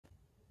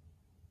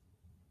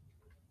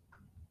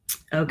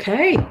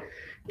Okay,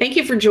 thank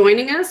you for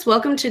joining us.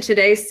 Welcome to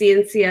today's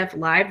CNCF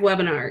live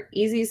webinar,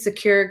 Easy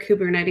Secure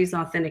Kubernetes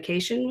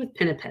Authentication with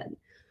Pinniped.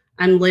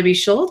 I'm Libby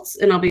Schultz,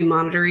 and I'll be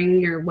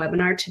monitoring your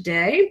webinar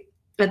today.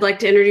 I'd like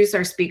to introduce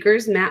our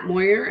speakers, Matt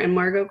Moyer and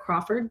Margot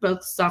Crawford,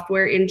 both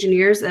software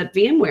engineers at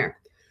VMware.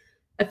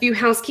 A few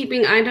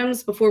housekeeping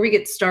items before we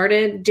get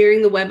started.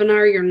 During the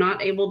webinar, you're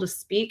not able to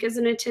speak as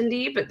an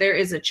attendee, but there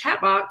is a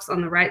chat box on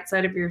the right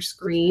side of your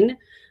screen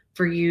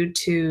for you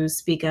to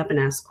speak up and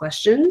ask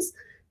questions.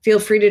 Feel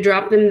free to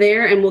drop them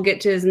there and we'll get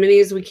to as many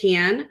as we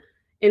can.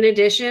 In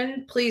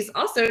addition, please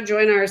also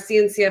join our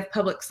CNCF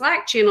public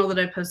Slack channel that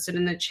I posted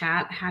in the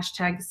chat,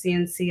 hashtag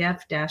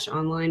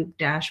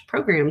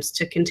CNCF-online-programs,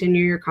 to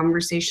continue your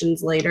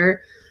conversations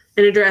later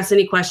and address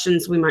any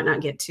questions we might not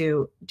get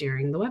to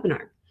during the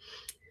webinar.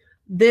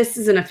 This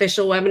is an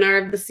official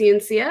webinar of the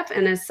CNCF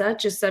and as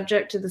such is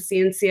subject to the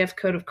CNCF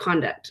Code of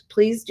Conduct.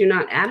 Please do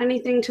not add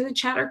anything to the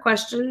chat or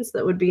questions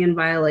that would be in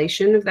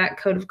violation of that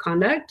Code of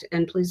Conduct,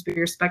 and please be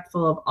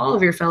respectful of all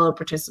of your fellow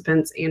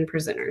participants and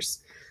presenters.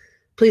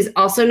 Please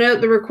also note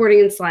the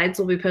recording and slides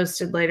will be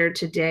posted later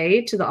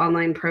today to the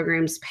online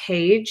programs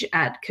page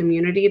at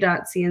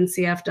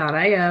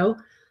community.cncf.io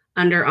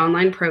under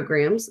online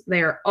programs.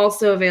 They are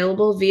also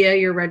available via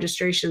your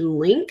registration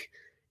link,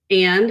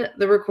 and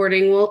the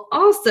recording will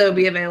also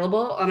be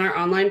available on our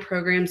online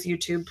programs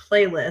YouTube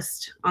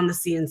playlist on the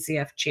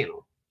CNCF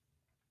channel.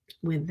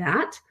 With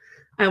that,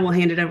 I will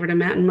hand it over to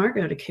Matt and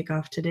Margot to kick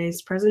off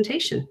today's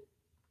presentation.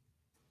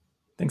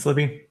 Thanks,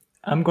 Libby.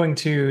 I'm going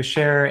to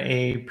share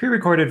a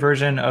pre-recorded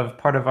version of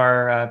part of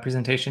our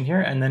presentation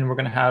here, and then we're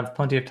going to have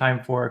plenty of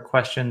time for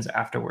questions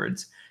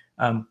afterwards.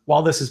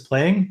 While this is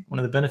playing, one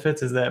of the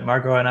benefits is that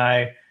Margot and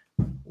I,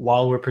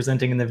 while we're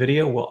presenting in the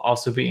video, we'll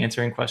also be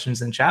answering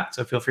questions in chat.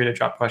 So feel free to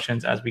drop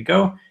questions as we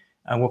go.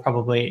 We'll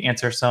probably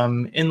answer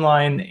some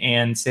inline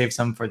and save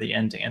some for the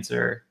end to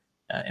answer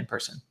in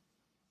person.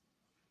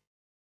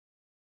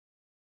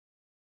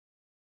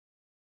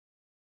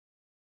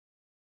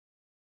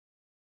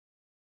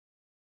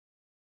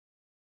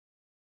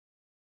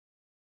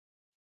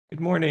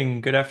 Good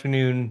morning, good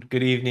afternoon,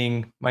 good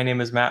evening. My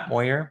name is Matt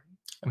Moyer.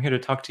 I'm here to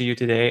talk to you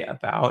today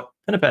about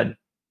Pinniped.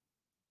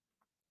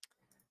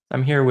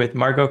 I'm here with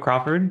Margot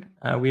Crawford.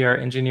 We are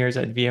engineers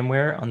at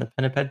VMware on the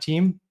Pinniped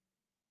team.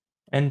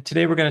 And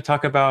today we're going to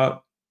talk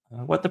about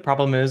what the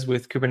problem is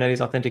with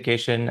Kubernetes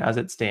authentication as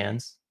it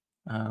stands,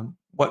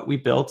 what we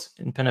built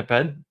in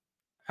Pinniped,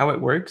 how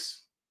it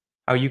works,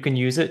 how you can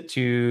use it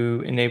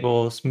to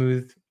enable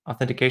smooth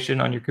authentication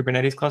on your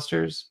Kubernetes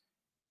clusters,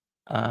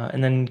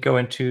 and then go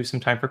into some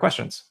time for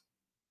questions.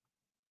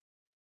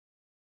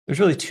 There's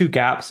really two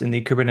gaps in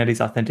the Kubernetes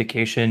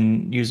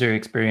authentication user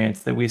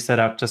experience that we set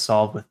out to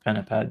solve with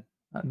Pinniped.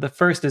 The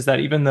first is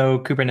that even though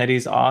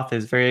Kubernetes auth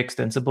is very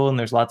extensible and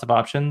there's lots of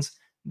options,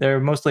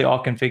 they're mostly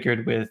all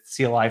configured with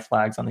CLI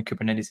flags on the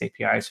Kubernetes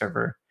API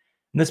server.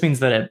 And this means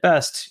that at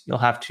best, you'll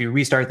have to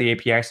restart the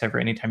API server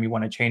anytime you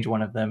want to change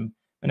one of them.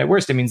 And at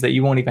worst, it means that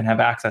you won't even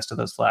have access to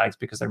those flags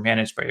because they're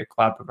managed by your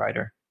cloud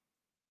provider.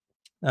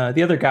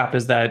 The other gap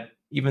is that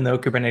even though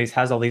Kubernetes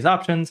has all these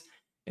options,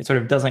 it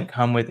sort of doesn't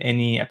come with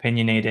any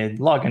opinionated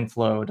login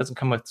flow. It doesn't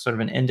come with sort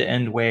of an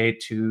end-to-end way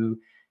to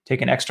take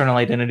an external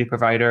identity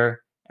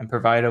provider and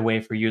provide a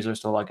way for users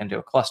to log into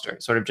a cluster.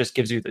 It sort of just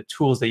gives you the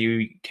tools that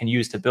you can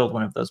use to build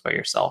one of those by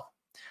yourself.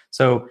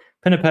 So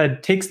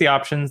Pinniped takes the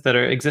options that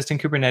are existing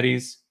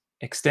Kubernetes,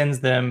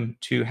 extends them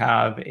to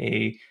have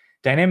a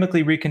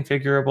dynamically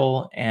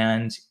reconfigurable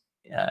and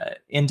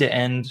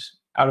end-to-end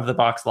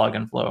out-of-the-box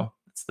login flow.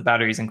 It's the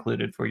batteries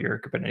included for your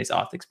Kubernetes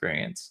auth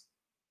experience.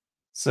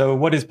 So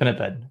what is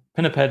Pinniped?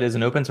 Pinniped is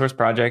an open source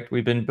project.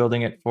 We've been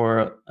building it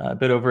for a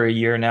bit over a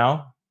year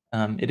now.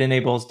 It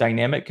enables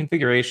dynamic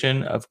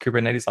configuration of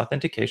Kubernetes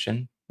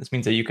authentication. This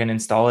means that you can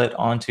install it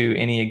onto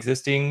any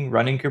existing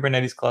running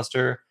Kubernetes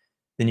cluster.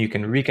 Then you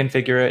can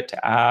reconfigure it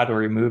to add or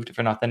remove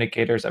different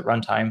authenticators at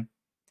runtime.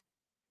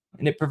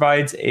 And it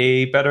provides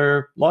a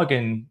better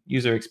login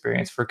user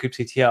experience for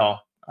kubectl.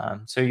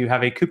 So you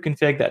have a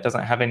kubeconfig that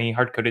doesn't have any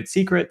hard-coded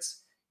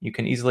secrets. You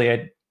can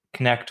easily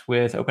connect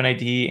with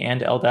OpenID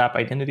and LDAP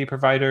identity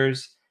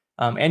providers.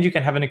 And you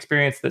can have an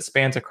experience that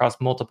spans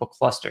across multiple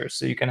clusters.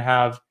 So you can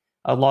have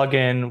a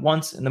login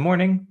once in the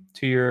morning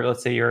to your,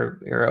 let's say, your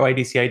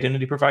OIDC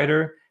identity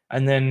provider.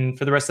 And then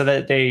for the rest of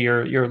that day,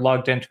 you're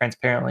logged in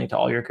transparently to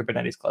all your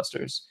Kubernetes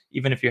clusters.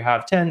 Even if you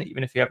have 10,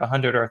 even if you have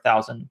 100 or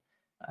 1,000,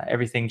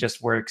 everything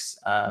just works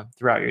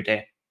throughout your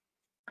day.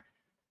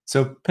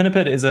 So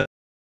Pinniped is a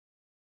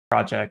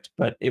project,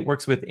 but it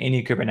works with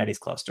any Kubernetes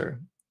cluster.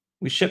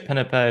 We ship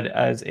Pinniped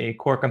as a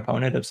core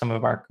component of some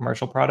of our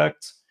commercial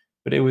products,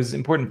 but it was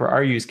important for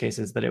our use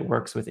cases that it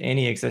works with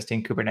any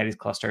existing Kubernetes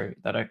cluster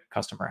that a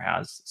customer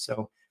has.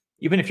 So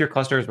even if your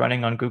cluster is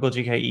running on Google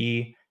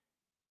GKE,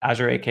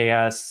 Azure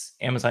AKS,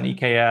 Amazon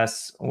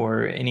EKS,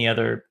 or any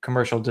other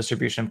commercial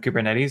distribution of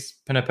Kubernetes,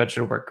 Pinniped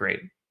should work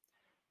great.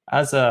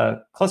 As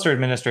a cluster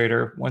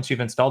administrator, once you've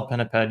installed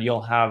Pinniped,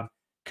 you'll have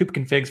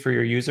kubeconfigs for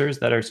your users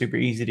that are super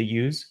easy to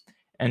use.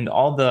 And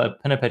all the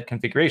Pinniped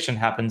configuration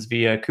happens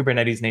via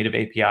Kubernetes native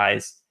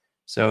APIs.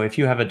 So if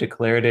you have a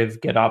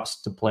declarative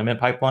GitOps deployment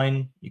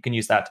pipeline, you can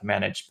use that to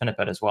manage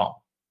Pinniped as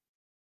well.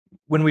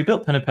 When we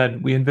built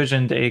Pinniped, we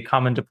envisioned a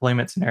common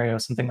deployment scenario,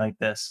 something like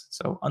this.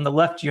 So on the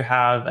left, you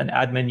have an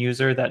admin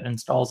user that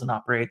installs and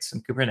operates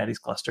some Kubernetes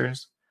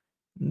clusters.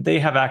 They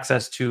have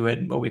access to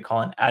what we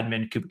call an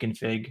admin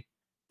kubeconfig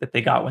that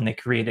they got when they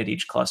created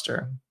each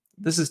cluster.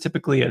 This is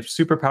typically a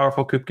super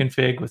powerful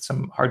kubeconfig with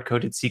some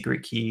hard-coded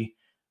secret key,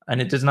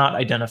 and it does not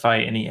identify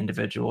any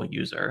individual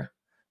user.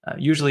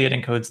 Usually it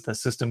encodes the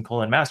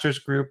system:/masters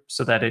group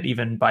so that it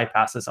even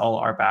bypasses all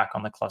RBAC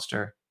on the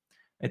cluster.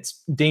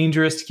 It's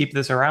dangerous to keep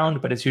this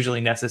around, but it's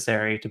usually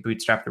necessary to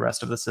bootstrap the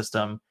rest of the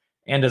system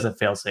and as a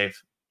failsafe.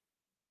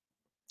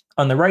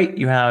 On the right,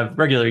 you have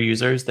regular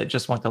users that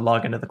just want to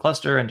log into the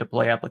cluster and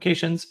deploy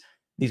applications.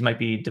 These might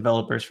be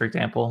developers, for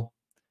example.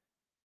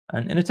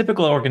 And in a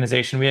typical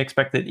organization, we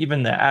expect that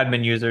even the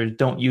admin users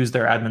don't use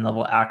their admin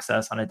level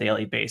access on a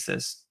daily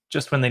basis,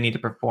 just when they need to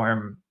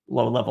perform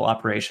low-level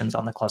operations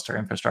on the cluster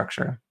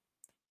infrastructure.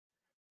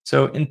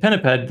 So in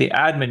Pinniped, the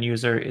admin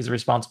user is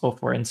responsible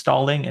for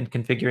installing and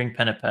configuring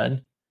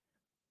Pinniped.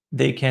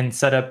 They can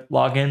set up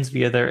logins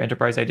via their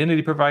enterprise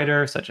identity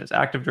provider, such as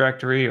Active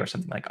Directory or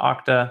something like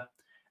Okta,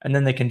 and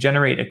then they can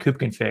generate a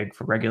kubeconfig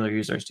for regular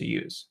users to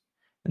use.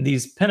 And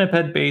these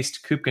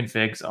Pinniped-based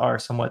kubeconfigs are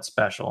somewhat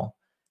special.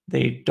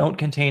 They don't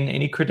contain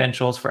any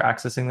credentials for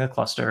accessing the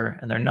cluster,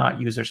 and they're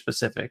not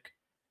user-specific.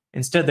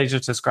 Instead, they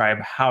just describe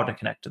how to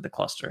connect to the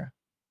cluster.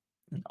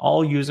 And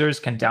all users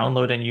can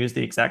download and use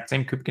the exact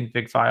same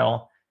kubeconfig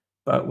file,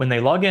 but when they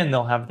log in,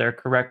 they'll have their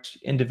correct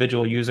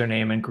individual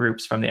username and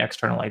groups from the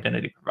external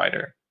identity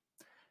provider.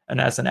 And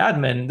as an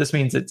admin, this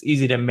means it's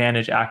easy to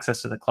manage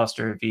access to the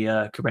cluster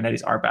via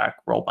Kubernetes RBAC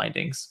role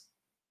bindings.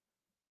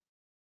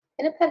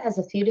 Pinniped has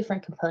a few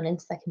different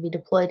components that can be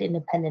deployed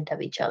independent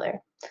of each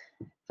other.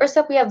 First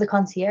up, we have the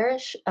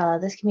concierge.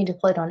 This can be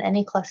deployed on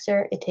any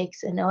cluster. It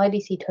takes an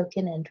OIDC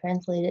token and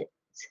translates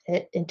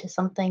it into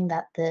something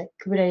that the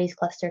Kubernetes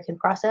cluster can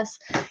process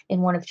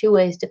in one of two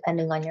ways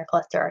depending on your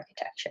cluster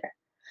architecture.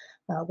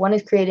 One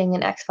is creating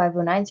an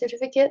X509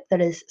 certificate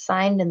that is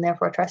signed and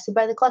therefore trusted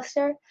by the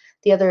cluster.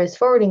 The other is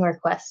forwarding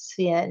requests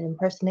via an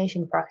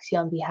impersonation proxy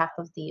on behalf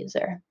of the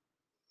user.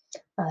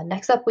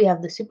 Next up, we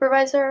have the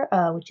supervisor,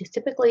 which is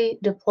typically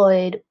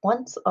deployed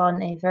once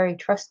on a very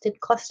trusted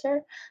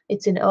cluster.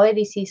 It's an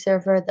OIDC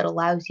server that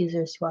allows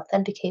users to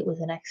authenticate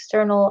with an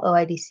external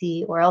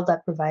OIDC or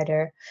LDAP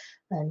provider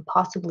and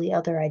possibly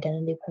other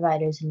identity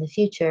providers in the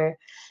future,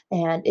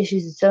 and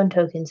issues its own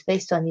tokens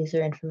based on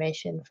user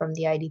information from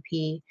the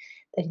IDP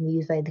that can be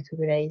used by the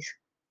Kubernetes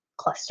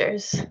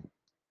clusters.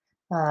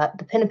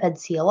 The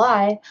Pinniped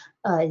CLI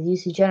is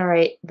used to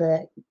generate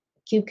the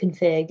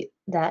kubeconfig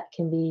that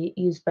can be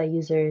used by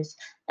users,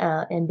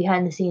 and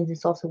behind the scenes,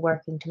 it's also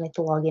working to make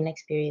the login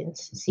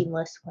experience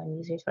seamless when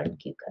users run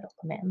kubectl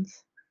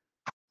commands.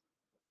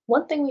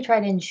 One thing we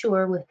try to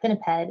ensure with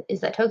Pinniped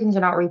is that tokens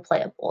are not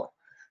replayable.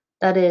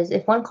 That is,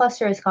 if one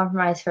cluster is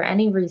compromised for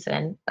any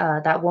reason,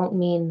 that won't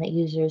mean that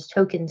users'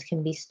 tokens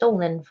can be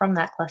stolen from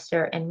that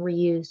cluster and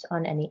reused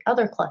on any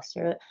other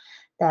cluster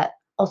that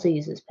also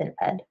uses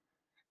Pinniped.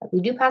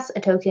 We do pass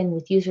a token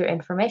with user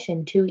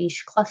information to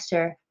each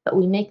cluster, but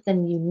we make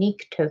them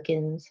unique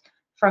tokens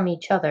from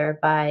each other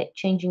by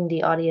changing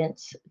the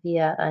audience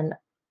via an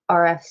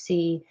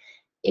RFC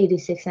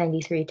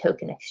 8693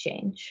 token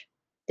exchange.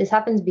 This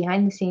happens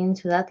behind the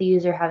scenes without the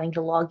user having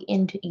to log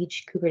into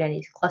each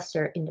Kubernetes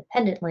cluster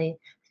independently,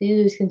 so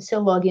users can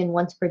still log in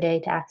once per day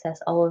to access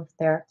all of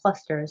their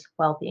clusters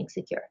while being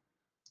secure.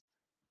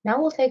 Now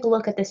we'll take a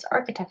look at this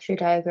architecture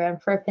diagram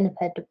for a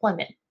Pinniped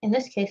deployment, in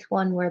this case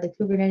one where the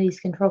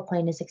Kubernetes control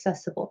plane is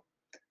accessible.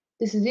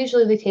 This is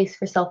usually the case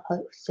for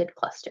self-hosted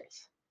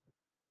clusters.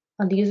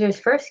 On the user's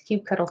first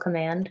kubectl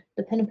command,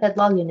 the Pinniped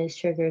login is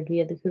triggered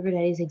via the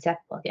Kubernetes exec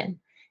plugin,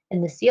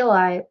 and the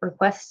CLI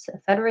requests a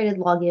federated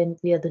login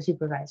via the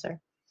supervisor.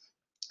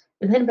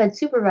 The Pinniped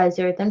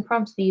supervisor then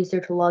prompts the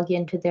user to log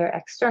in to their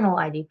external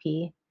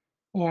IDP,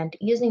 and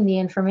using the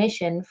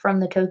information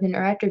from the token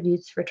or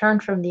attributes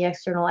returned from the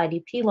external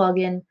IDP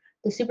login,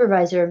 the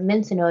supervisor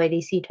mints an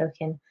OIDC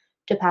token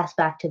to pass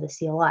back to the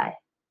CLI.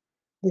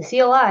 The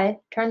CLI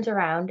turns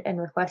around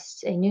and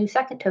requests a new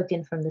second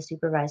token from the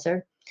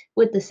supervisor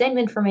with the same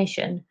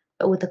information,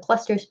 but with a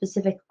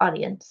cluster-specific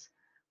audience,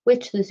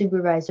 which the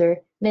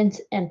supervisor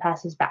mints and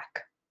passes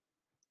back.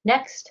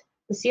 Next,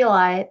 the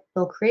CLI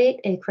will create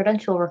a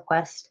credential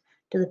request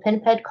to the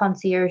Pinniped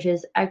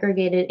concierge's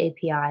aggregated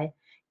API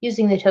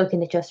using the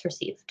token it just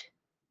received.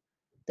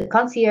 The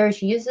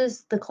concierge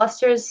uses the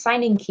cluster's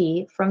signing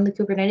key from the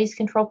Kubernetes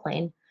control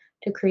plane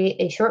to create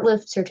a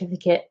short-lived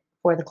certificate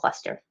for the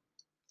cluster.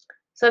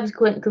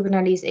 Subsequent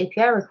Kubernetes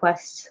API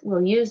requests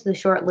will use the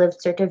short-lived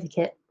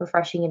certificate,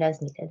 refreshing it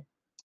as needed.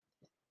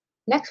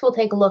 Next, we'll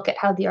take a look at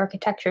how the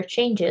architecture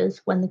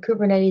changes when the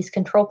Kubernetes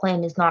control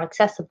plane is not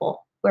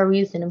accessible, where we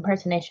use an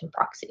impersonation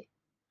proxy.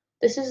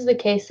 This is the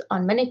case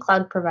on many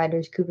cloud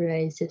providers'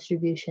 Kubernetes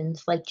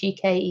distributions like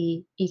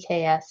GKE,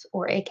 EKS,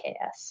 or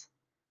AKS.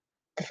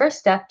 The first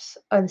steps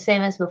are the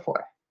same as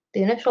before.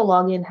 The initial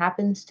login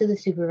happens to the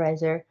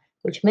supervisor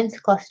which mints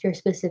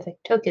cluster-specific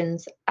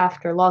tokens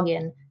after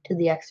login to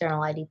the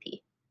external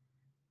IDP.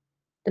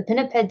 The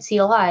Pinniped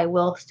CLI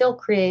will still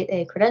create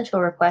a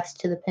credential request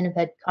to the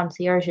Pinniped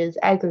Concierge's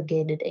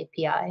aggregated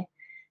API.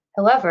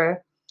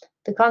 However,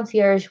 the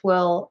concierge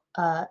will,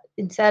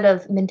 instead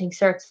of minting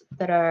certs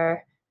that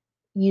are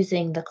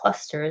using the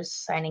cluster's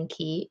signing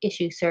key,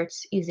 issue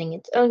certs using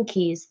its own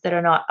keys that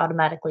are not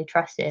automatically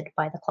trusted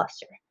by the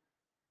cluster.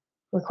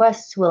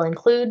 Requests will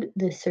include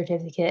this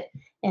certificate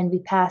and be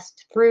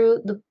passed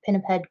through the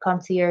Pinniped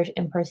Concierge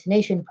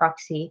impersonation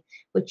proxy,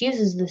 which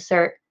uses the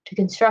cert to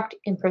construct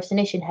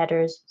impersonation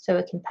headers so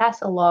it can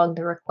pass along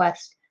the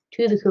request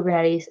to the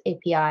Kubernetes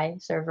API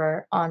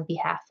server on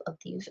behalf of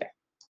the user.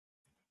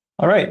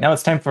 All right, now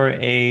it's time for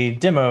a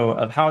demo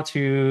of how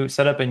to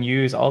set up and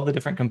use all the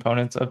different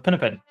components of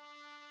Pinniped.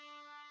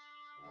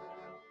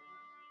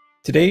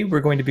 Today, we're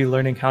going to be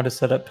learning how to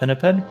set up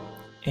Pinniped.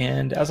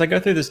 And as I go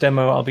through this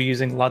demo, I'll be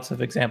using lots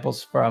of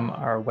examples from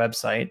our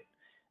website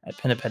at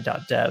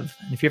pinniped.dev.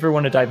 And if you ever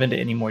want to dive into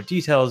any more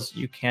details,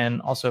 you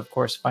can also, of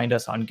course, find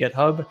us on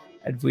GitHub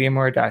at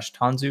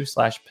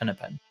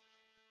vmware-tanzu/pinniped.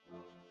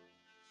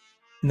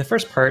 In the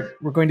first part,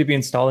 we're going to be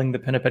installing the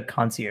Pinniped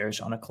Concierge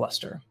on a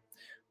cluster.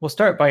 We'll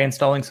start by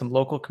installing some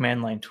local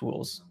command line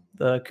tools.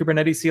 The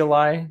Kubernetes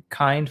CLI,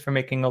 Kind for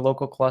making a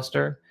local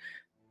cluster,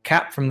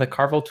 Cap from the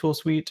Carvel tool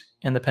suite,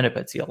 and the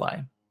Pinniped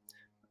CLI.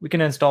 We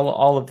can install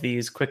all of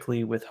these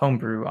quickly with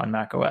Homebrew on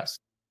macOS.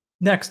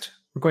 Next,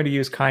 we're going to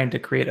use Kind to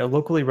create a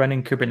locally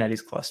running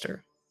Kubernetes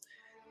cluster.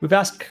 We've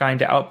asked Kind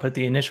to output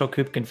the initial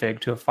kubectl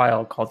to a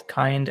file called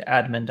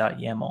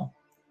kindadmin.yaml.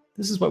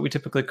 This is what we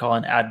typically call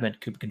an admin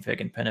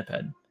kubectl in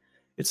Pinniped.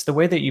 It's the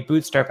way that you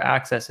bootstrap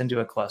access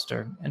into a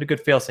cluster and a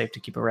good failsafe to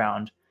keep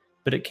around,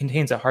 but it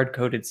contains a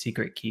hard-coded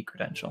secret key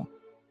credential,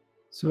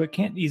 so it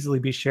can't easily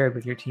be shared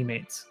with your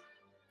teammates.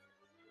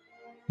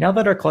 Now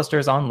that our cluster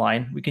is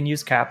online, we can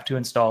use Cap to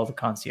install the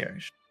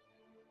concierge.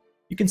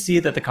 You can see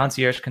that the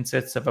concierge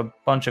consists of a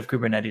bunch of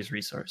Kubernetes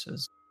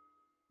resources.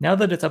 Now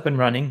that it's up and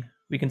running,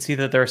 we can see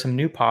that there are some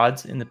new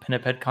pods in the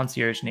Pinniped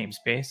concierge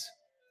namespace,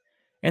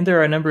 and there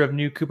are a number of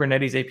new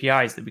Kubernetes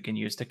APIs that we can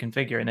use to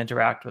configure and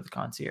interact with the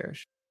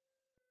concierge.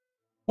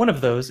 One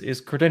of those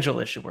is Credential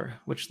Issuer,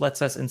 which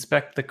lets us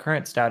inspect the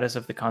current status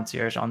of the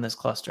concierge on this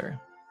cluster.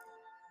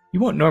 You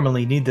won't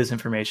normally need this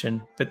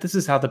information, but this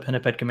is how the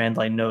Pinniped command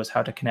line knows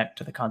how to connect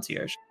to the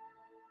concierge.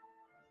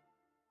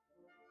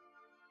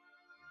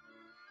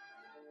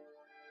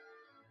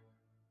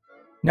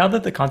 Now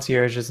that the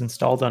concierge is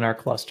installed on our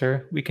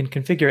cluster, we can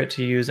configure it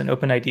to use an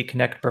OpenID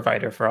Connect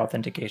provider for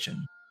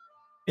authentication.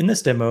 In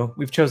this demo,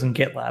 we've chosen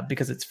GitLab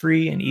because it's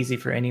free and easy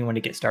for anyone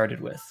to get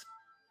started with.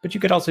 But you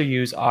could also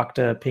use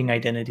Okta, Ping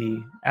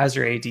Identity,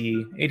 Azure AD,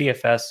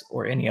 ADFS,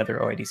 or any other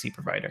OIDC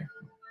provider.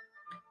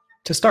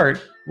 To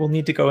start, we'll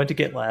need to go into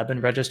GitLab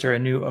and register a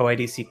new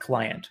OIDC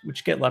client,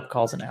 which GitLab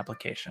calls an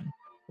application.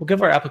 We'll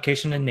give our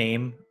application a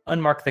name,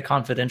 unmark the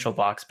confidential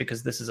box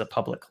because this is a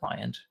public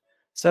client,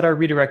 set our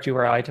redirect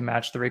URI to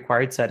match the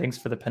required settings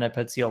for the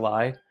Pinniped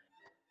CLI,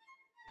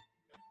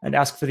 and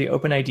ask for the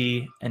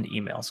OpenID and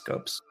email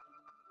scopes.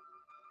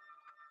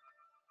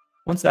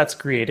 Once that's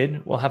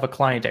created, we'll have a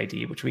client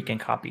ID, which we can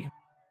copy.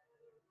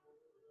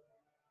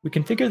 We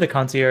configure the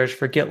concierge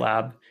for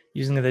GitLab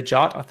using the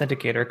Jot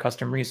Authenticator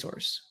custom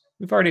resource.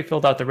 We've already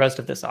filled out the rest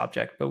of this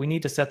object, but we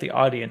need to set the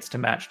audience to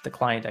match the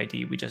client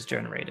ID we just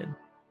generated.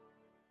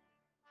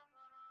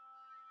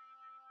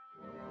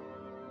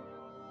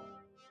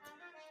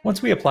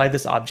 Once we apply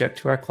this object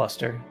to our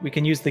cluster, we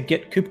can use the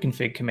git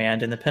kubectl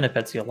command in the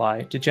Pinniped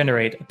CLI to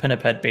generate a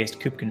Pinniped-based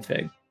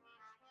kubectl.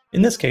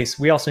 In this case,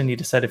 we also need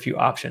to set a few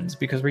options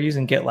because we're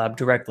using GitLab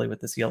directly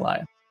with the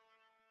CLI.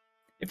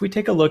 If we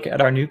take a look at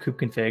our new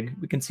kubectl,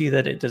 we can see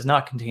that it does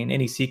not contain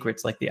any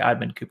secrets like the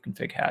admin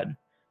kubectl had.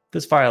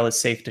 This file is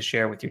safe to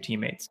share with your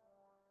teammates.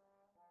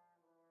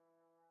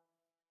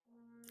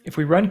 If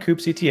we run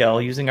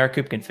kubectl using our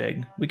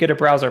kubectl, we get a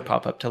browser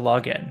pop-up to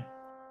log in.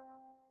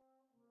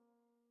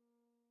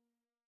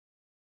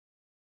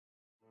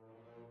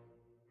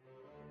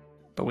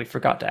 But we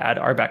forgot to add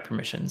RBAC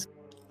permissions.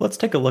 Let's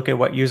take a look at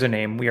what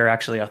username we are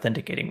actually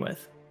authenticating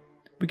with.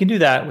 We can do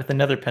that with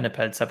another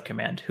Pinniped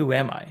subcommand,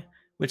 whoami,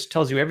 which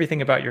tells you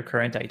everything about your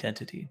current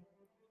identity.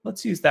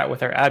 Let's use that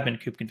with our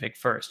admin kubectl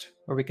first,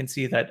 where we can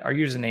see that our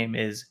username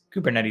is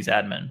Kubernetes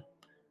admin.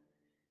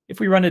 If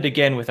we run it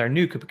again with our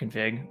new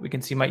kubectl, we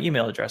can see my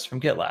email address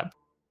from GitLab.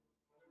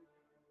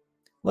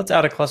 Let's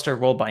add a cluster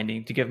role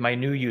binding to give my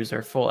new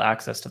user full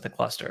access to the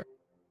cluster.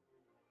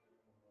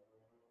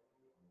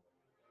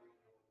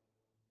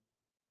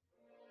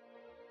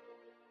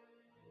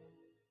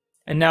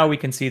 And now we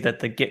can see that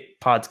the git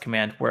pods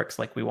command works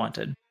like we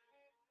wanted.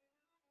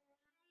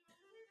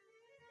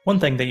 One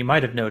thing that you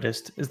might have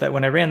noticed is that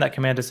when I ran that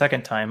command a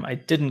second time, I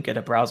didn't get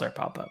a browser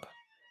pop-up.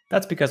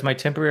 That's because my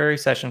temporary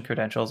session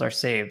credentials are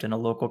saved in a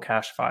local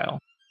cache file.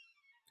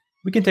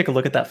 We can take a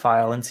look at that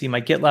file and see my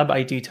GitLab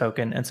ID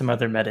token and some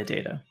other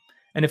metadata.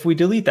 And if we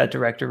delete that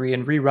directory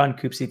and rerun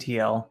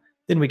kubectl,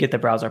 then we get the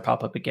browser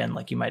pop-up again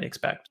like you might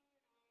expect.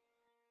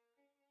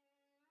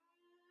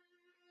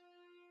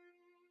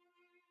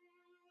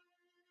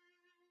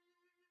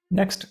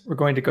 Next, we're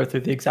going to go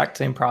through the exact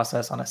same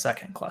process on a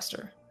second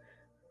cluster.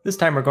 This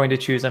time we're going to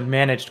choose a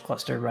managed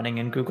cluster running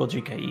in Google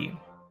GKE.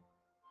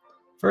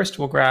 First,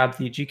 we'll grab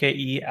the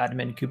GKE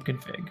admin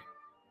kubeconfig.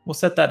 We'll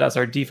set that as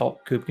our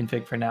default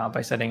kubeconfig for now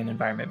by setting an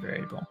environment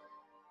variable.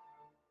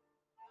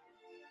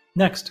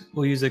 Next,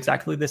 we'll use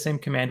exactly the same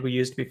command we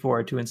used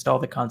before to install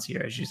the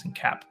concierge using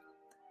cap.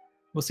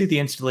 We'll see the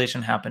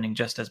installation happening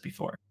just as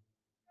before.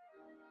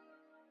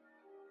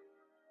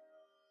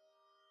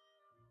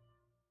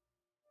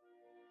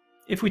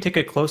 If we take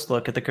a close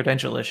look at the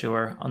credential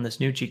issuer on this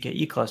new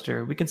GKE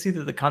cluster, we can see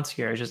that the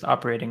concierge is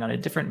operating on a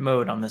different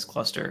mode on this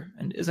cluster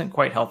and isn't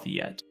quite healthy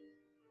yet.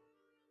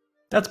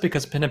 That's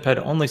because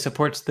Pinniped only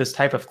supports this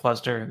type of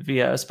cluster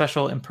via a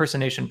special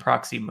impersonation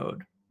proxy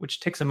mode, which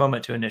takes a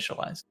moment to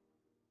initialize.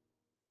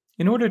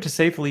 In order to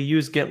safely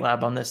use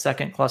GitLab on this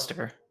second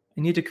cluster,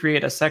 I need to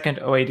create a second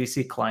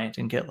OADC client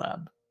in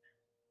GitLab.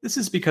 This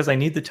is because I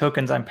need the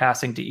tokens I'm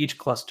passing to each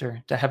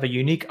cluster to have a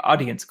unique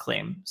audience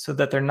claim so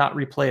that they're not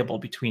replayable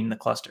between the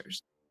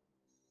clusters.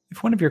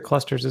 If one of your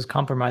clusters is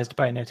compromised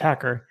by an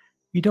attacker,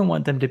 you don't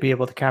want them to be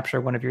able to capture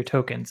one of your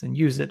tokens and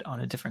use it on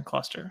a different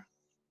cluster.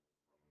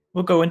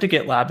 We'll go into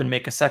GitLab and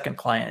make a second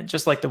client,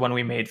 just like the one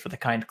we made for the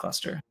kind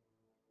cluster.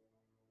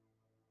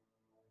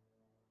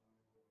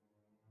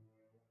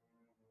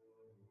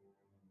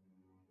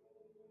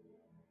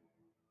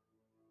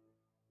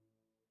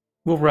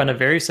 We'll run a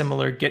very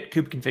similar git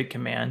kubeconfig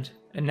command,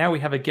 and now we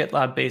have a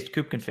GitLab-based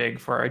kubeconfig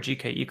for our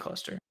GKE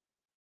cluster.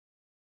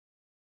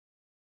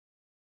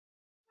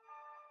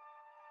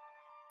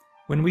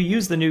 When we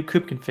use the new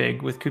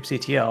kubeconfig with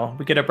kubectl,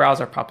 we get a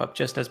browser pop-up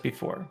just as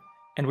before,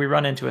 and we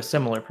run into a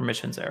similar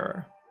permissions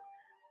error.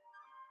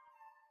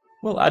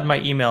 We'll add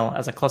my email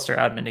as a cluster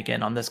admin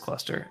again on this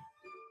cluster,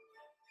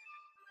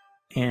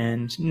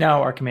 and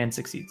now our command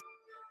succeeds.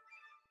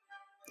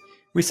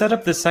 We set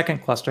up this second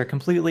cluster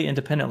completely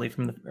independently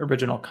from the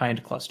original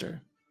kind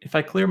cluster. If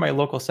I clear my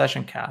local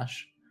session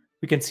cache,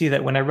 we can see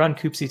that when I run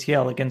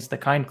kubectl against the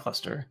kind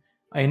cluster,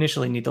 I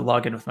initially need to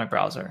log in with my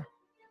browser.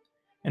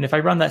 And if I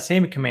run that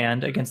same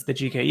command against the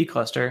GKE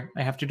cluster,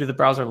 I have to do the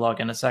browser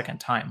login a second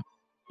time.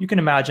 You can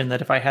imagine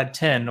that if I had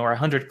 10 or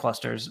 100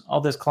 clusters,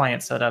 all this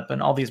client set up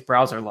and all these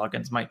browser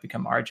logins might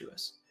become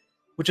arduous,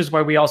 which is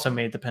why we also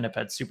made the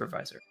Pinniped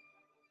supervisor.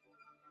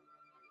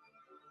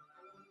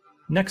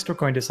 Next, we're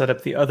going to set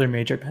up the other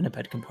major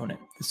Pinniped component,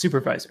 the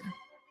supervisor.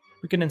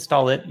 We can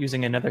install it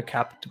using another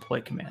cap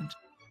deploy command.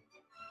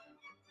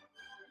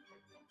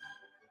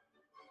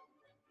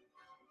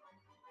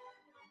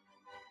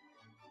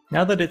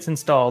 Now that it's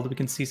installed, we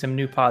can see some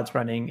new pods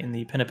running in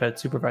the Pinniped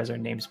supervisor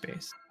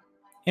namespace.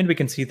 And we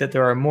can see that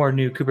there are more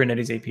new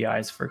Kubernetes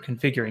APIs for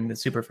configuring the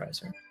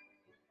supervisor.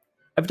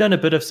 I've done a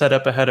bit of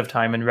setup ahead of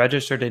time and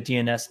registered a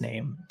DNS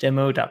name,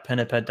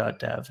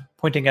 demo.pinniped.dev,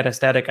 pointing at a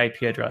static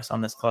IP address on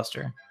this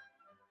cluster.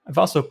 I've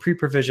also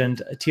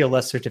pre-provisioned a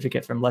TLS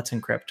certificate from Let's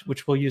Encrypt,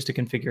 which we'll use to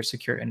configure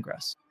secure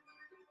ingress.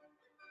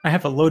 I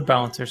have a load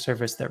balancer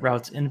service that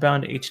routes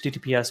inbound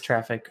HTTPS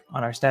traffic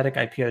on our static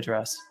IP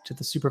address to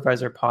the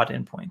supervisor pod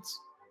endpoints.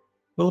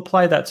 We'll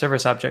apply that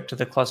service object to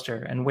the cluster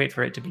and wait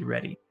for it to be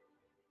ready.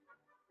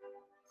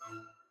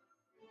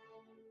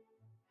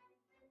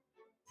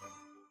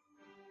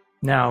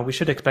 Now, we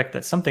should expect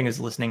that something is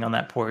listening on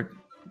that port,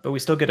 but we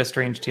still get a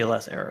strange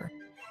TLS error.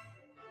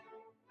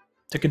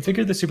 To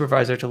configure the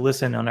supervisor to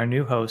listen on our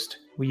new host,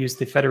 we use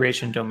the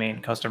Federation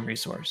domain custom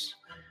resource.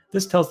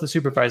 This tells the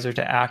supervisor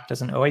to act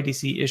as an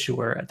OIDC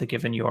issuer at the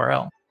given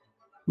URL.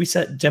 We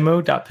set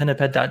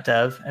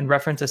demo.pinniped.dev and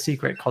reference a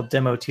secret called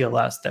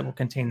demo.tls that will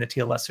contain the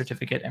TLS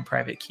certificate and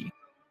private key.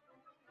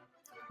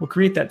 We'll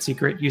create that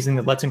secret using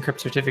the Let's Encrypt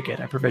certificate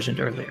I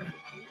provisioned earlier.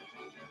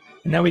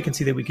 And now we can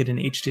see that we get an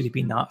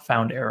HTTP not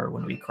found error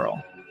when we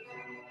curl.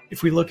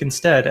 If we look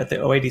instead at the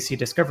OIDC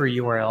discovery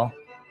URL,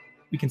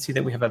 we can see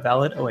that we have a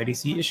valid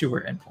OIDC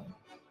issuer endpoint.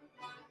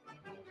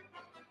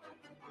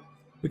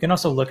 We can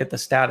also look at the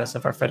status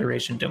of our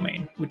Federation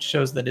domain, which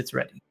shows that it's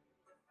ready.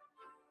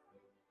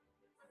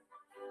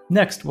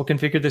 Next, we'll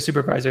configure the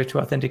supervisor to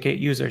authenticate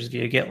users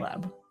via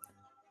GitLab.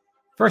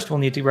 First, we'll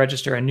need to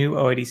register a new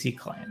OIDC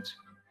client.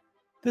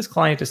 This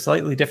client is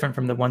slightly different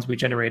from the ones we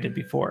generated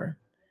before.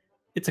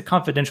 It's a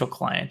confidential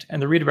client,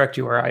 and the redirect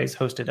URI is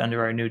hosted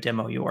under our new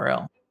demo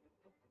URL.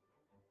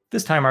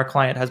 This time, our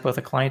client has both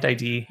a client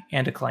ID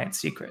and a client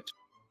secret.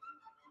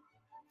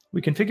 We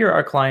configure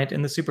our client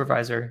in the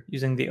supervisor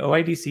using the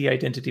OIDC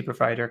identity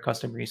provider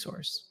custom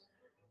resource.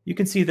 You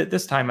can see that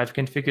this time I've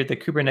configured the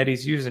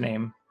Kubernetes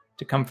username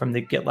to come from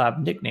the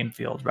GitLab nickname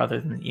field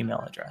rather than the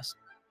email address.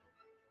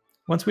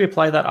 Once we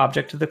apply that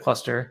object to the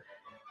cluster,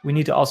 we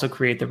need to also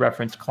create the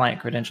referenced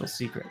client credential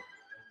secret.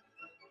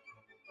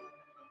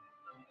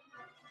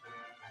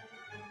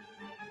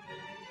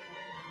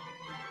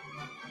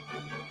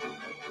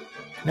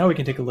 Now we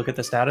can take a look at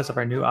the status of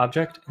our new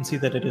object and see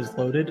that it is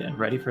loaded and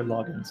ready for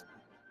logins.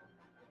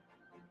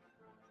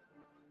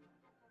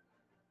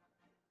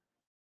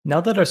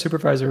 Now that our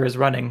supervisor is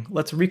running,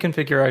 let's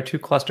reconfigure our two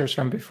clusters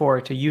from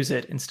before to use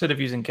it instead of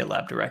using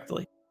GitLab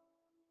directly.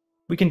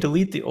 We can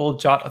delete the old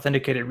JOT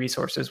authenticated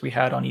resources we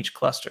had on each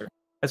cluster,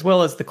 as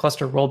well as the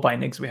cluster role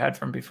bindings we had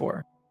from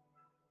before.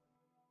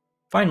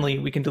 Finally,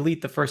 we can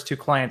delete the first 2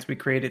 clients we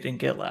created in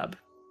GitLab,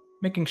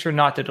 making sure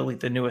not to delete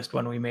the newest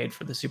one we made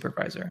for the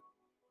supervisor.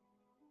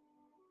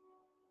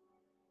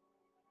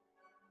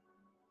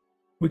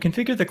 We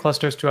configure the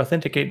clusters to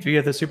authenticate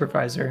via the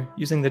supervisor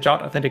using the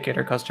JOT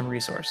Authenticator custom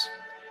resource.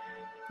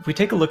 If we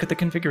take a look at the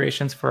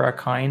configurations for our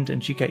Kind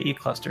and GKE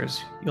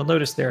clusters, you'll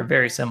notice they are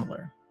very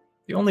similar.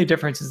 The only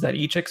difference is that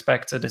each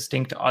expects a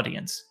distinct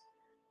audience.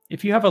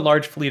 If you have a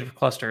large fleet of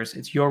clusters,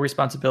 it's your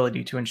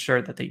responsibility to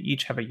ensure that they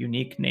each have a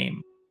unique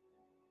name.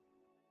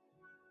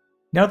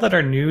 Now that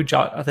our new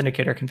JOT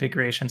Authenticator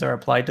configurations are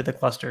applied to the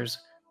clusters,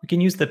 we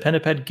can use the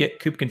Pinniped git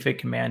kubeconfig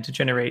command to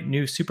generate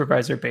new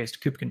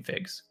supervisor-based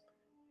kubeconfigs.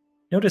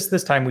 Notice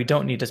this time we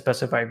don't need to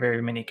specify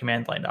very many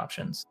command line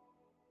options.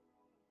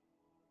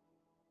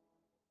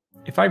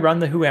 If I run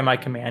the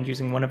whoami command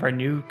using one of our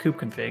new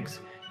kubeconfigs,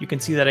 you can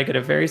see that I get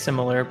a very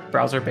similar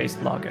browser-based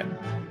login.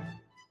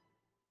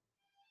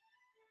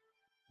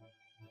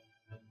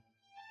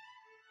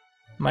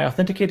 My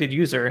authenticated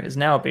user is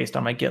now based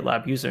on my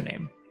GitLab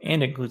username,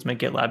 and includes my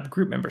GitLab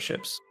group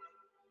memberships.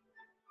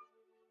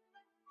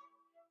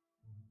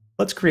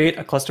 Let's create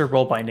a cluster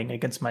role binding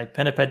against my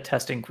Pinniped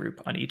testing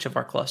group on each of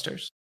our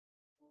clusters.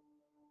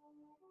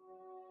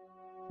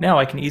 Now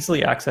I can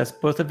easily access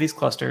both of these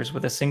clusters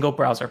with a single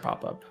browser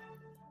pop-up.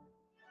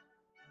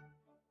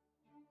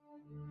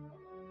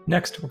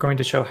 Next, we're going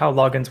to show how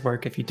logins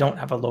work if you don't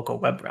have a local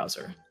web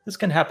browser. This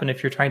can happen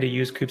if you're trying to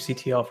use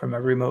kubectl from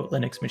a remote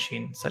Linux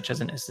machine, such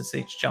as an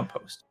SSH jump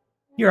host.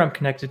 Here I'm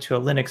connected to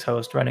a Linux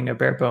host running a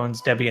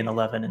bare-bones Debian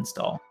 11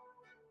 install.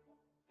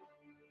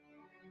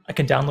 I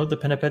can download the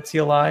Pinniped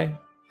CLI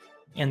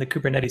and the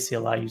Kubernetes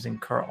CLI using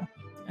curl,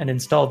 and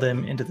install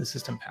them into the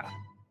system path.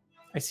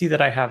 I see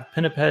that I have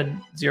Pinniped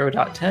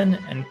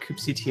 0.10 and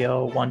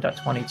kubectl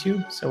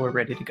 1.22, so we're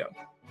ready to go.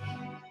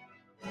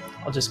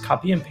 I'll just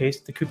copy and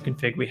paste the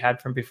kubeconfig we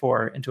had from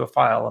before into a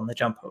file on the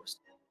jump host.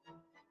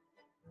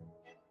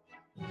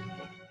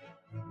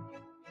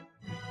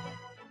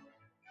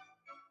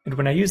 And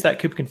when I use that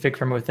kubeconfig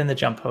from within the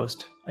jump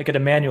host, I get a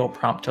manual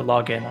prompt to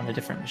log in on a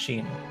different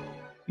machine.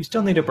 You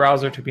still need a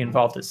browser to be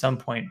involved at some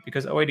point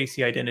because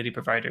OIDC identity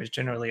providers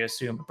generally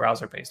assume a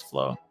browser-based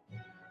flow.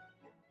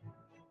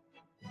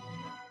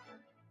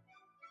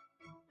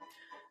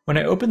 When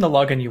I open the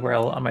login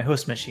URL on my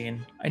host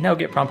machine, I now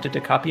get prompted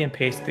to copy and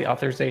paste the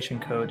authorization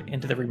code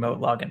into the remote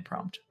login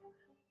prompt.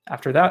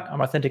 After that,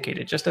 I'm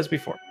authenticated just as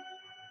before.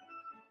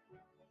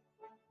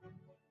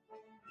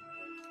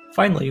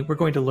 Finally, we're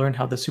going to learn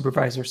how the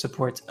supervisor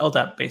supports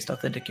LDAP-based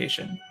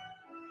authentication.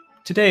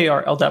 Today,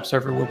 our LDAP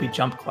server will be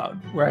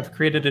JumpCloud, where I've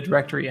created a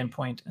directory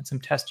endpoint and some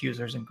test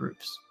users and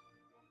groups.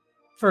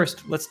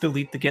 First, let's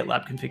delete the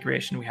GitLab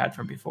configuration we had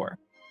from before.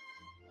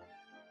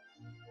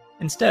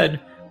 Instead,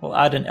 we'll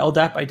add an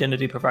LDAP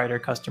identity provider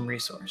custom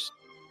resource.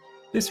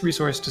 This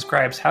resource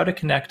describes how to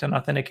connect and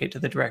authenticate to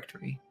the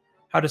directory,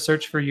 how to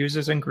search for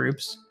users and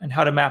groups, and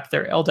how to map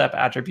their LDAP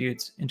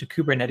attributes into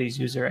Kubernetes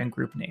user and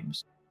group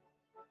names.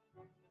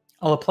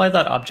 I'll apply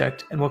that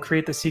object, and we'll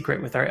create the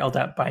secret with our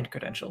LDAP bind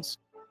credentials.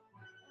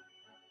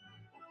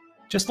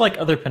 Just like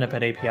other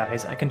Pinniped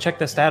APIs, I can check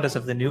the status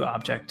of the new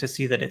object to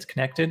see that it's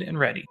connected and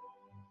ready.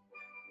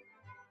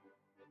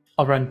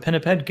 I'll run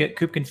Pinniped git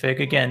kubeconfig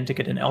again to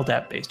get an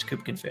LDAP-based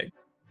kubeconfig.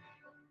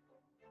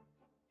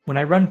 When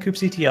I run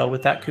kubectl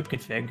with that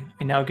kubeconfig,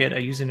 I now get a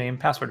username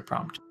password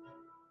prompt.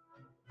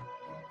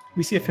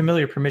 We see a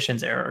familiar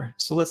permissions error,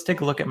 so let's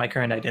take a look at my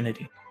current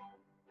identity.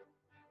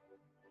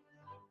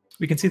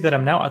 We can see that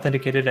I'm now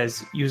authenticated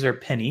as user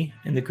Penny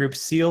in the groups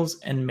Seals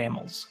and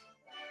Mammals.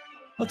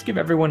 Let's give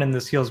everyone in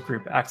the Seals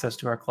group access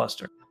to our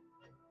cluster.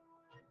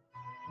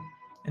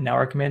 And now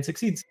our command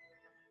succeeds.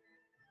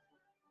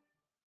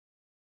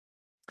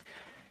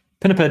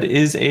 Pinniped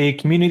is a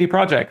community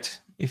project.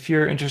 If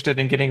you're interested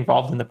in getting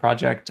involved in the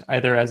project,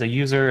 either as a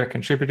user, a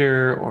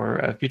contributor, or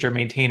a future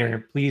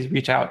maintainer, please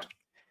reach out.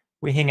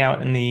 We hang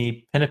out in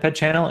the Pinniped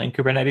channel in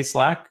Kubernetes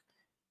Slack.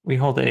 We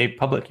hold a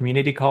public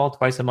community call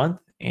twice a month,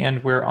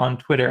 and we're on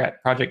Twitter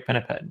at Project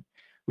Pinniped.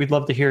 We'd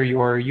love to hear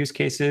your use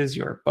cases,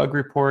 your bug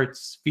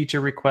reports, feature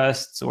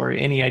requests, or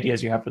any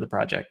ideas you have for the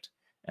project.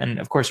 And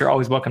of course, you're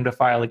always welcome to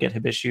file a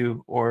GitHub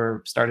issue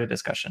or start a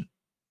discussion.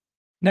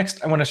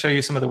 Next, I want to show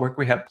you some of the work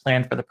we have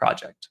planned for the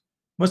project.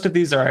 Most of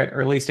these are at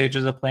early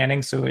stages of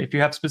planning, so if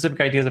you have specific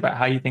ideas about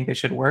how you think they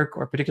should work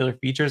or particular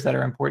features that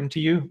are important to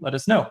you, let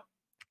us know.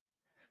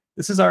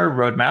 This is our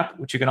roadmap,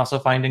 which you can also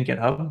find in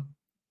GitHub.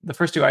 The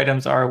first 2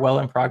 items are well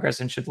in progress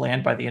and should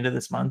land by the end of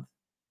this month.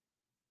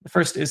 The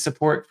first is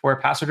support for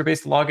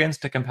password-based logins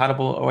to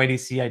compatible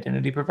OIDC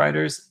identity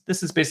providers.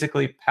 This is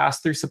basically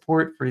pass-through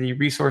support for the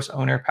resource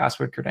owner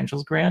password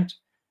credentials grant.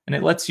 And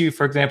it lets you,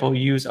 for example,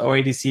 use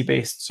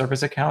OIDC-based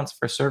service accounts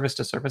for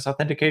service-to-service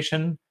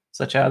authentication,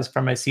 such as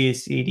from a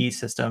CACD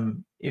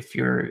system if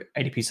your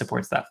IDP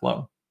supports that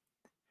flow.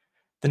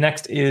 The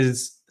next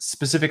is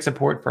specific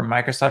support for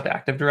Microsoft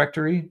Active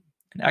Directory.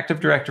 And Active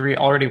Directory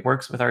already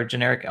works with our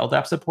generic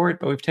LDAP support,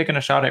 but we've taken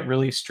a shot at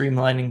really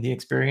streamlining the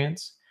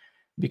experience.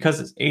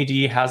 Because AD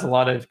has a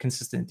lot of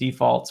consistent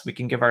defaults, we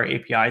can give our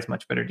APIs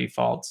much better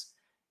defaults,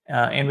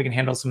 and we can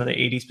handle some of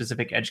the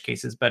AD-specific edge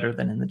cases better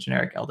than in the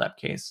generic LDAP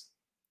case.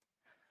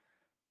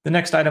 The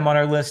next item on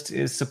our list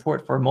is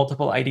support for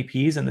multiple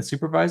IDPs in the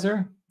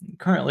supervisor.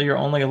 Currently, you're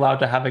only allowed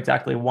to have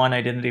exactly one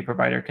identity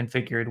provider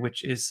configured,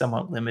 which is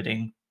somewhat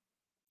limiting.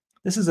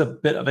 This is a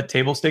bit of a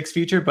table stakes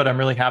feature, but I'm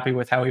really happy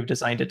with how we've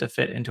designed it to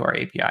fit into our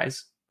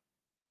APIs.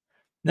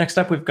 Next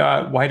up, we've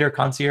got wider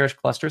concierge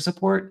cluster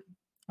support.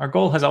 Our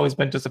goal has always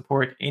been to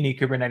support any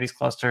Kubernetes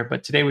cluster,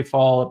 but today we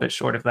fall a bit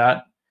short of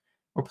that.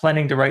 We're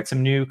planning to write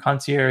some new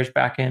concierge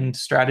backend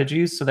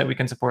strategies so that we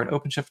can support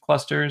OpenShift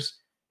clusters.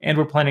 And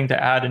we're planning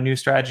to add a new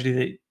strategy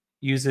that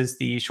uses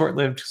the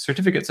short-lived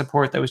certificate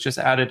support that was just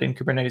added in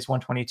Kubernetes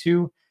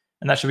 122.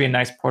 And that should be a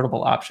nice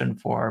portable option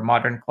for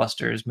modern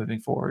clusters moving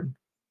forward.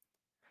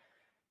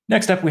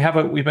 Next up, we have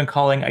what we've been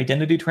calling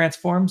identity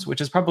transforms,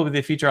 which is probably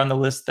the feature on the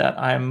list that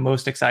I'm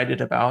most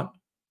excited about.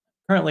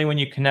 Currently, when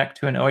you connect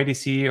to an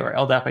OIDC or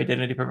LDAP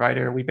identity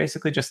provider, we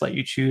basically just let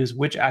you choose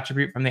which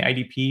attribute from the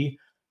IDP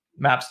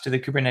maps to the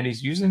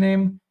Kubernetes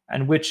username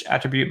and which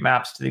attribute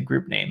maps to the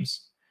group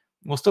names.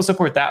 We'll still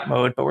support that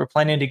mode, but we're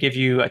planning to give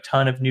you a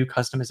ton of new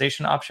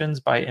customization options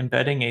by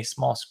embedding a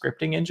small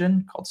scripting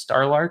engine called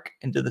Starlark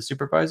into the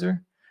supervisor.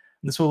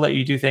 And this will let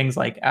you do things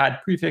like add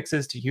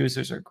prefixes to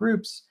users or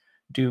groups,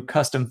 do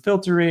custom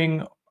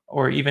filtering,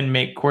 or even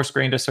make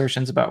coarse-grained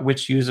assertions about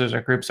which users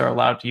or groups are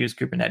allowed to use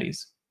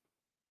Kubernetes.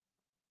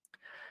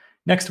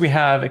 Next, we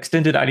have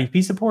extended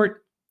IDP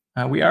support.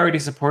 We already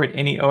support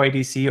any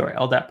OIDC or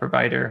LDAP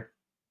provider,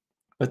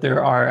 but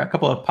there are a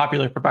couple of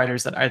popular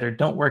providers that either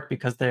don't work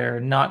because they're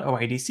not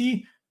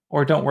OIDC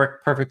or don't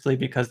work perfectly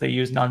because they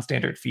use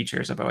non-standard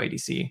features of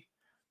OIDC.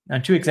 Now,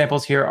 two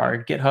examples here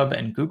are GitHub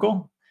and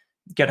Google.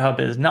 GitHub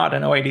is not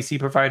an OIDC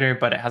provider,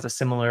 but it has a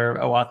similar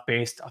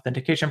OAuth-based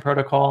authentication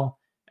protocol.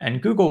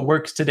 And Google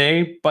works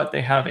today, but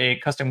they have a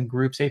custom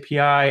groups API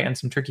and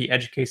some tricky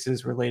edge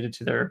cases related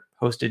to their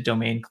hosted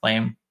domain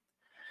claim.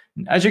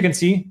 As you can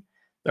see,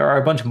 there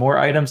are a bunch more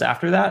items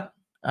after that.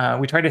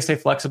 We try to stay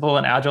flexible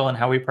and agile in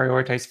how we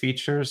prioritize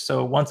features.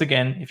 So once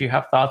again, if you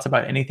have thoughts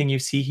about anything you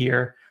see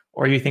here,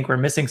 or you think we're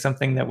missing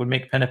something that would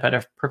make Pinniped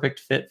a perfect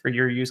fit for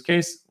your use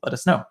case, let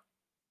us know.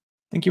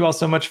 Thank you all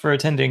so much for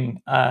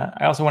attending.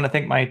 I also want to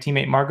thank my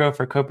teammate Margot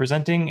for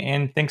co-presenting,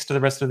 and thanks to the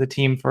rest of the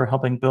team for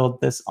helping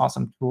build this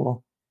awesome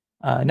tool.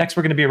 Next,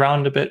 we're going to be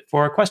around a bit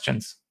for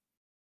questions.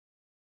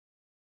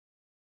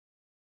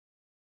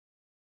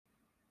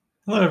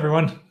 Hello,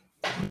 everyone.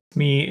 It's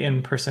me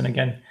in person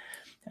again,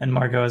 and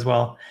Margot as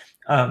well.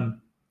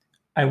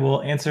 I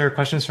will answer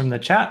questions from the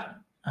chat.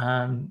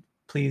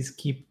 Please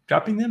keep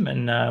dropping them,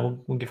 and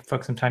we'll give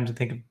folks some time to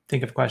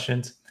think of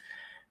questions.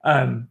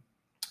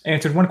 I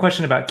answered one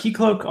question about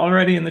Keycloak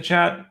already in the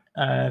chat.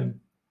 The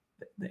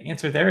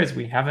answer there is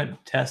we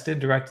haven't tested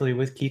directly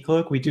with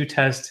Keycloak. We do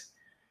test.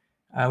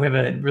 We have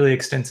a really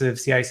extensive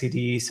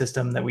CI/CD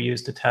system that we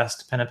use to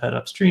test Pinniped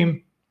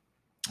upstream,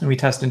 and we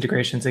test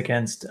integrations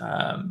against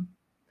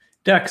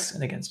Dex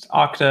and against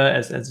Okta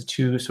as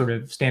two sort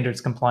of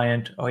standards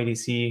compliant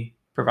OIDC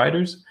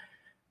providers.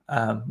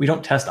 We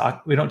don't test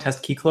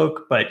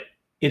Keycloak, but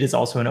it is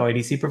also an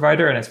OIDC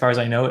provider, and as far as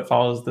I know, it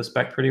follows the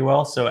spec pretty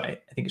well. So I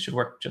think it should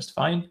work just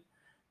fine.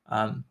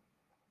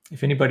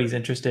 If anybody's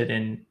interested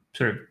in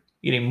sort of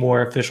getting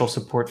more official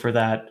support for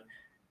that,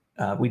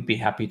 we'd be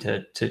happy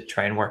to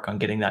try and work on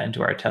getting that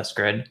into our test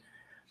grid.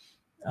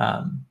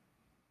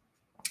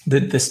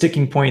 The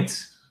sticking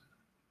points.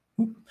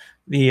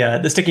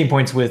 The sticking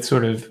points with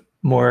sort of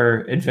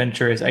more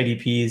adventurous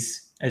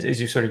IDPs,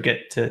 as you sort of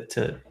get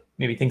to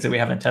maybe things that we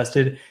haven't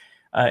tested,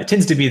 it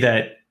tends to be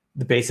that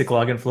the basic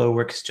login flow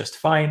works just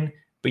fine,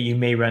 but you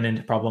may run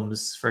into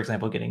problems, for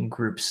example, getting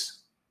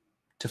groups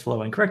to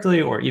flow incorrectly,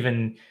 or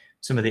even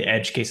some of the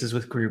edge cases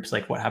with groups,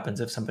 like what happens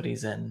if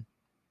somebody's in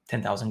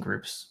 10,000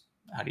 groups?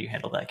 How do you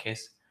handle that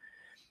case?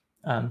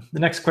 The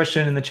next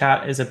question in the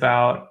chat is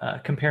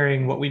about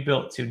comparing what we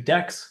built to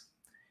Dex,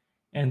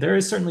 and there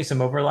is certainly some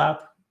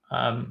overlap.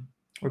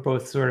 We're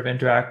both sort of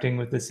interacting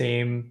with the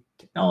same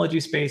technology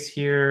space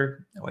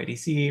here,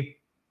 OIDC.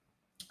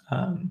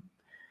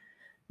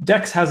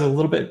 Dex has a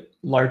little bit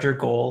larger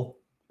goal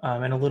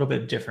and a little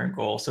bit different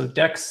goal. So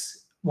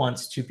Dex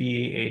wants to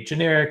be a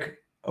generic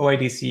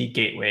OIDC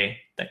gateway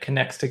that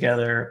connects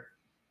together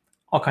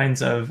all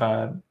kinds of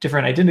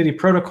different identity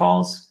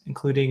protocols,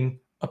 including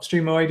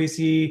upstream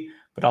OIDC,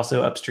 but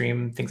also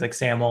upstream things like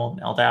SAML,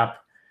 LDAP,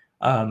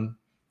 and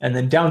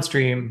then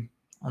downstream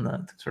on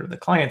the sort of the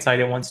client side,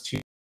 it wants to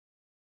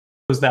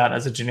use that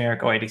as a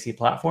generic OIDC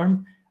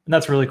platform, and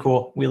that's really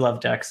cool. We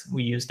love Dex.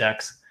 We use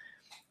Dex.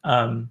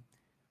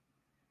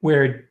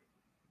 Where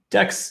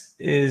Dex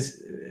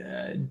is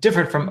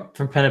different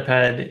from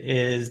Pinniped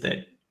is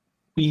that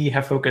we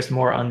have focused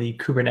more on the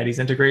Kubernetes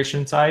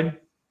integration side.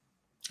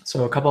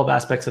 So a couple of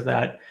aspects of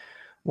that.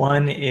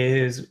 One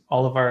is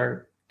all of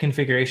our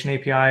configuration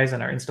APIs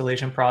and our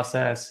installation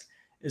process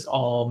is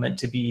all meant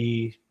to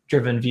be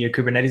driven via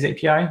Kubernetes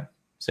API.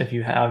 So if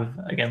you have,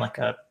 again, like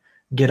a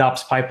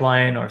GitOps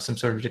pipeline or some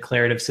sort of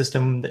declarative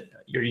system that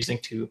you're using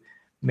to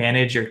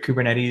manage your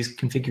Kubernetes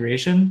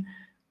configuration,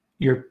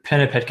 your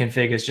Pinniped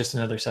config is just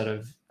another set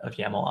of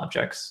YAML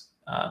objects,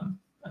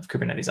 of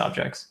Kubernetes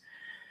objects.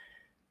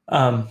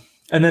 And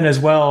then as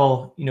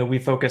well, we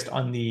focused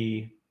on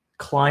the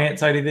client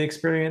side of the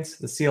experience,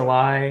 the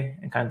CLI,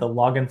 and kind of the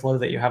login flow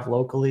that you have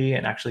locally,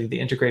 and actually the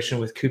integration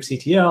with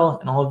kubectl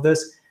and all of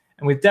this.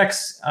 And with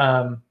Dex,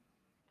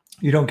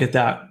 you don't get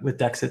that with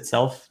Dex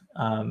itself.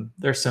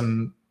 There's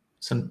some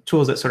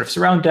tools that sort of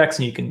surround Dex,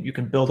 and you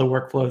can build a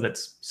workflow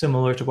that's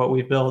similar to what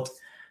we've built.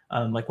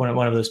 Like one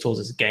of those tools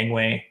is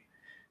Gangway.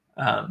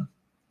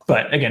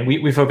 But again,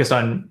 we focused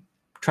on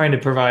trying to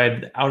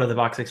provide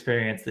out-of-the-box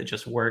experience that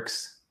just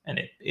works. And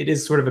it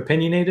is sort of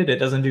opinionated. It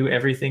doesn't do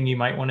everything you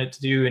might want it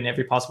to do in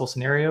every possible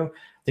scenario.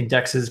 I think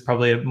Dex is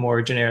probably a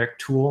more generic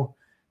tool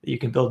that you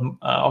can build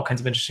all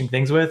kinds of interesting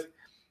things with.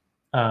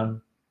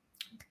 Pinniped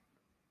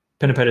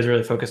is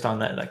really focused on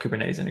that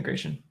Kubernetes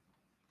integration.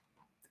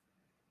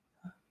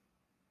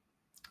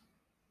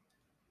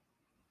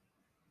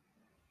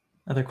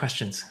 Other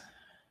questions?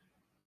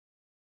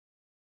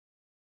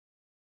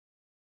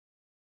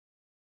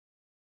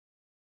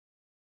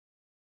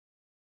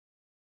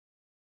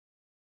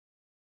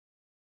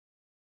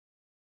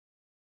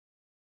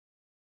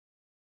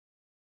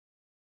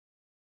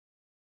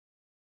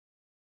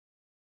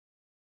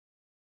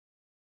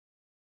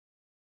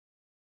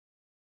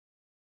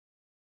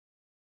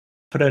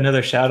 Put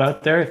another shout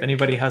out there. If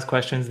anybody has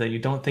questions that you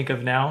don't think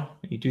of now,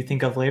 you do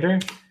think of later,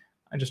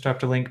 I just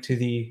dropped a link to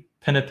the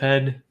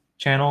Pinniped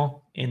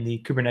channel in the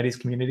Kubernetes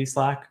community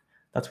Slack.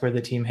 That's where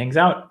the team hangs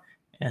out,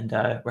 and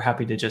we're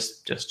happy to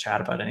just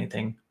chat about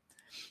anything.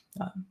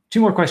 2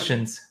 more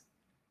questions.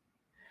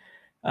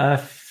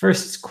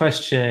 First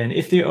question,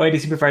 if the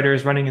OIDC provider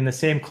is running in the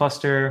same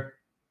cluster,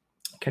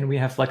 can we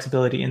have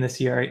flexibility in the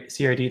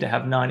CRD to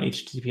have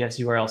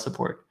non-HTTPS URL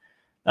support?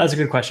 That's a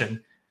good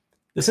question.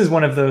 This is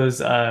one of those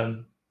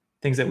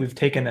things that we've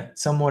taken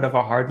somewhat of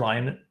a hard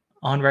line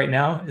on right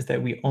now, is that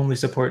we only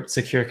support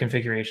secure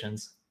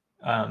configurations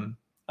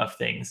of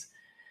things.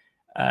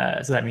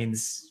 So that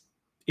means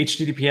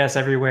HTTPS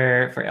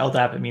everywhere. For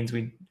LDAP, it means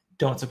we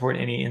don't support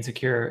any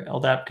insecure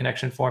LDAP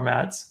connection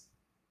formats.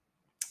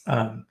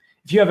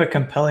 If you have a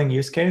compelling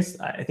use case,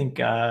 I think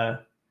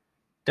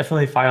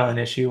definitely file an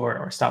issue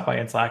or stop by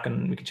in Slack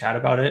and we can chat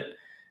about it.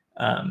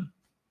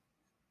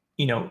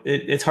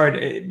 It's hard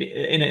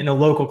in a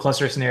local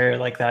cluster scenario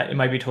like that. It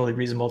might be totally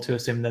reasonable to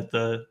assume that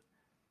the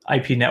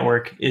IP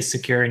network is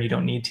secure and you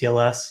don't need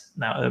TLS.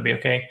 That would be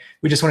okay.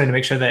 We just wanted to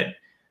make sure that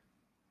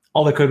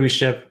all the code we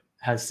ship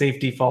has safe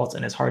defaults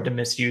and is hard to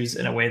misuse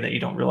in a way that you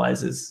don't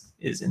realize is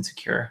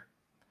insecure.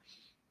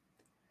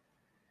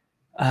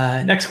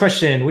 Next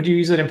question, would you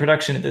use it in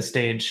production at this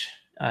stage?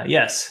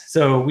 Yes.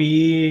 So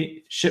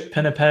we ship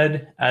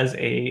Pinniped as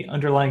a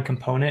underlying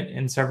component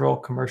in several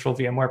commercial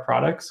VMware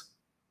products.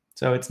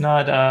 So it's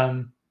not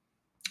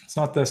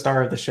the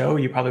star of the show.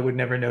 You probably would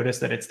never notice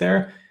that it's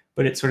there,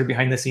 but it's sort of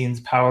behind the scenes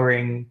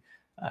powering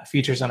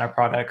features on our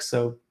products.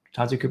 So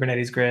Tanzu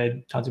Kubernetes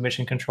Grid, Tanzu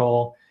Mission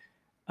Control,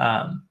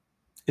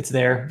 it's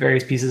there.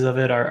 Various pieces of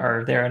it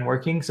are there and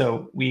working.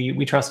 So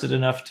we trusted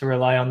enough to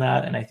rely on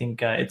that, and I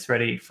think it's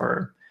ready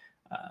for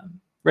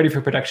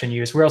production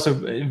use. We're also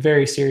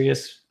very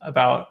serious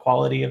about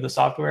quality of the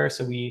software.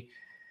 So we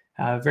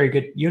have very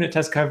good unit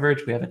test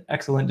coverage. We have an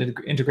excellent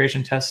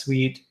integration test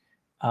suite.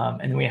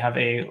 And then we have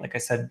like I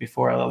said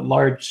before, a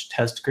large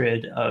test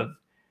grid of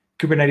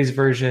Kubernetes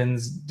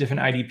versions,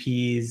 different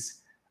IDPs,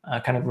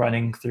 kind of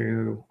running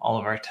through all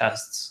of our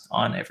tests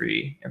on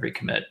every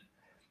commit.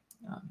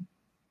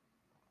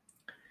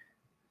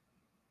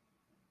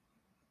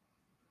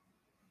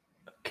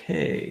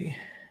 Okay.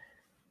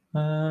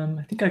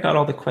 I think I got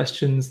all the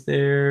questions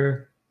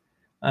there.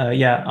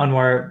 Yeah,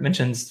 Anwar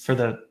mentions for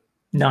the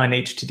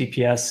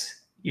non-HTTPS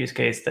use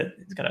case that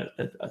it's got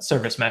a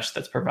service mesh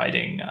that's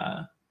providing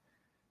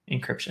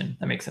encryption.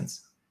 That makes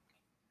sense.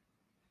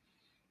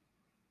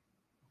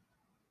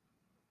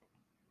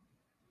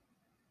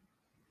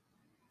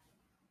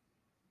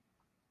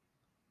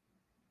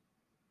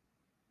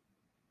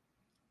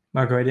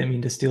 Margot, I didn't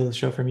mean to steal the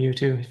show from you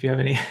too, if you have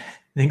any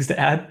things to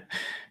add.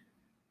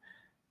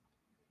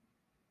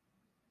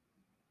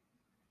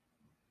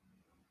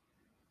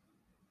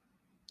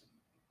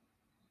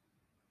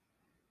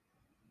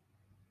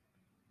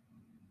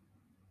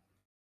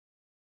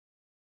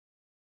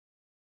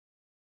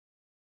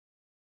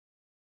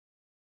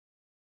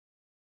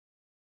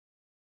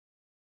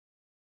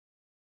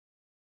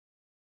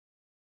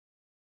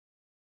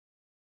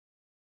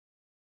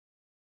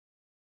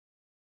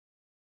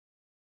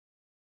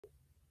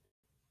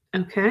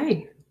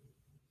 Okay.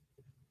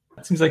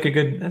 That seems like a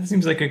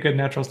good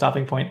natural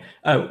stopping point.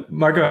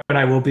 Margot and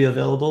I will be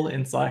available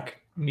in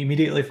Slack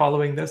immediately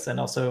following this and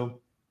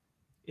also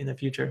in the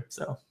future.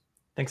 So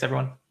thanks,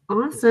 everyone.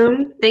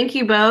 Awesome. Thank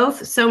you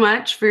both so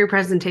much for your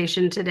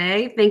presentation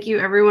today. Thank you,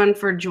 everyone,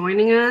 for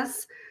joining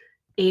us.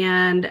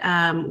 And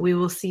we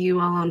will see you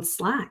all on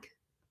Slack.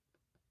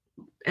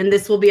 and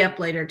this will be up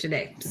later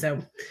today. So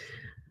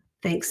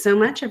thanks so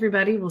much,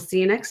 everybody. We'll see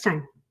you next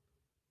time.